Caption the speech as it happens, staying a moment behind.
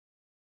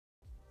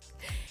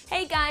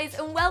Hey guys,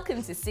 and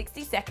welcome to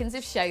 60 Seconds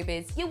of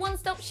Showbiz, your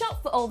one-stop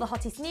shop for all the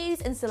hottest news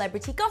and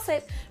celebrity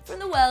gossip from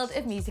the world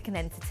of music and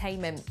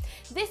entertainment.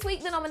 This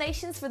week the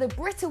nominations for the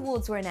Brit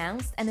Awards were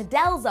announced, and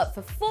Adele's up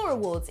for 4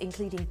 awards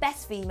including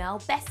Best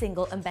Female, Best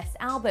Single and Best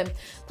Album.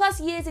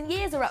 Plus Years and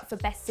Years are up for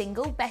Best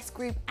Single, Best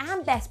Group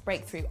and Best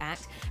Breakthrough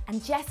Act,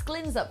 and Jess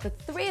Glynne's up for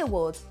 3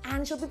 awards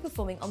and she'll be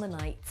performing on the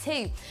night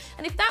too.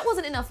 And if that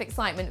wasn't enough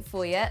excitement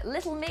for you,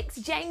 Little Mix,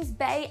 James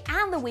Bay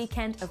and The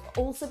Weeknd have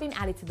also been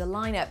added to the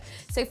lineup.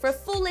 So for a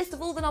full list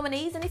of all the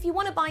nominees, and if you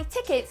want to buy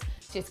tickets,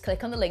 just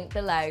click on the link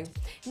below.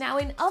 Now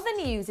in other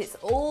news, it's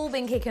all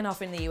been kicking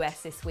off in the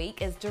US this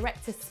week as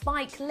director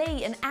Spike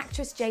Lee and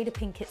actress Jada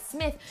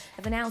Pinkett-Smith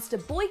have announced a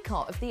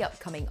boycott of the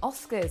upcoming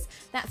Oscars.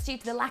 That's due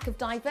to the lack of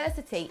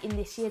diversity in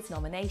this year's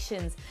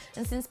nominations.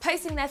 And since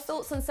posting their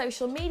thoughts on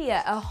social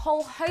media, a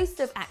whole host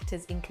of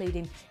actors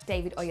including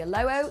David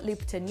Oyelowo,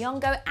 Lupita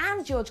Nyong'o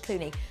and George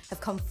Clooney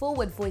have come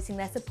forward voicing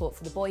their support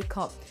for the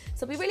boycott.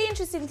 So it'll be really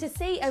interesting to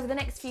see over the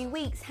next few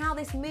weeks how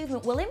this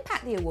movement will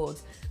impact the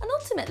awards and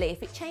ultimately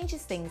if it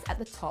changes things at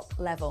the top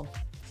level.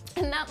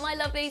 And that, my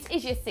lovelies,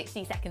 is your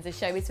 60 Seconds of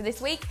Showbiz for this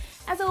week.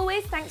 As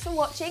always, thanks for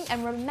watching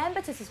and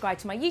remember to subscribe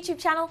to my YouTube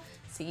channel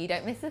so you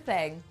don't miss a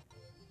thing.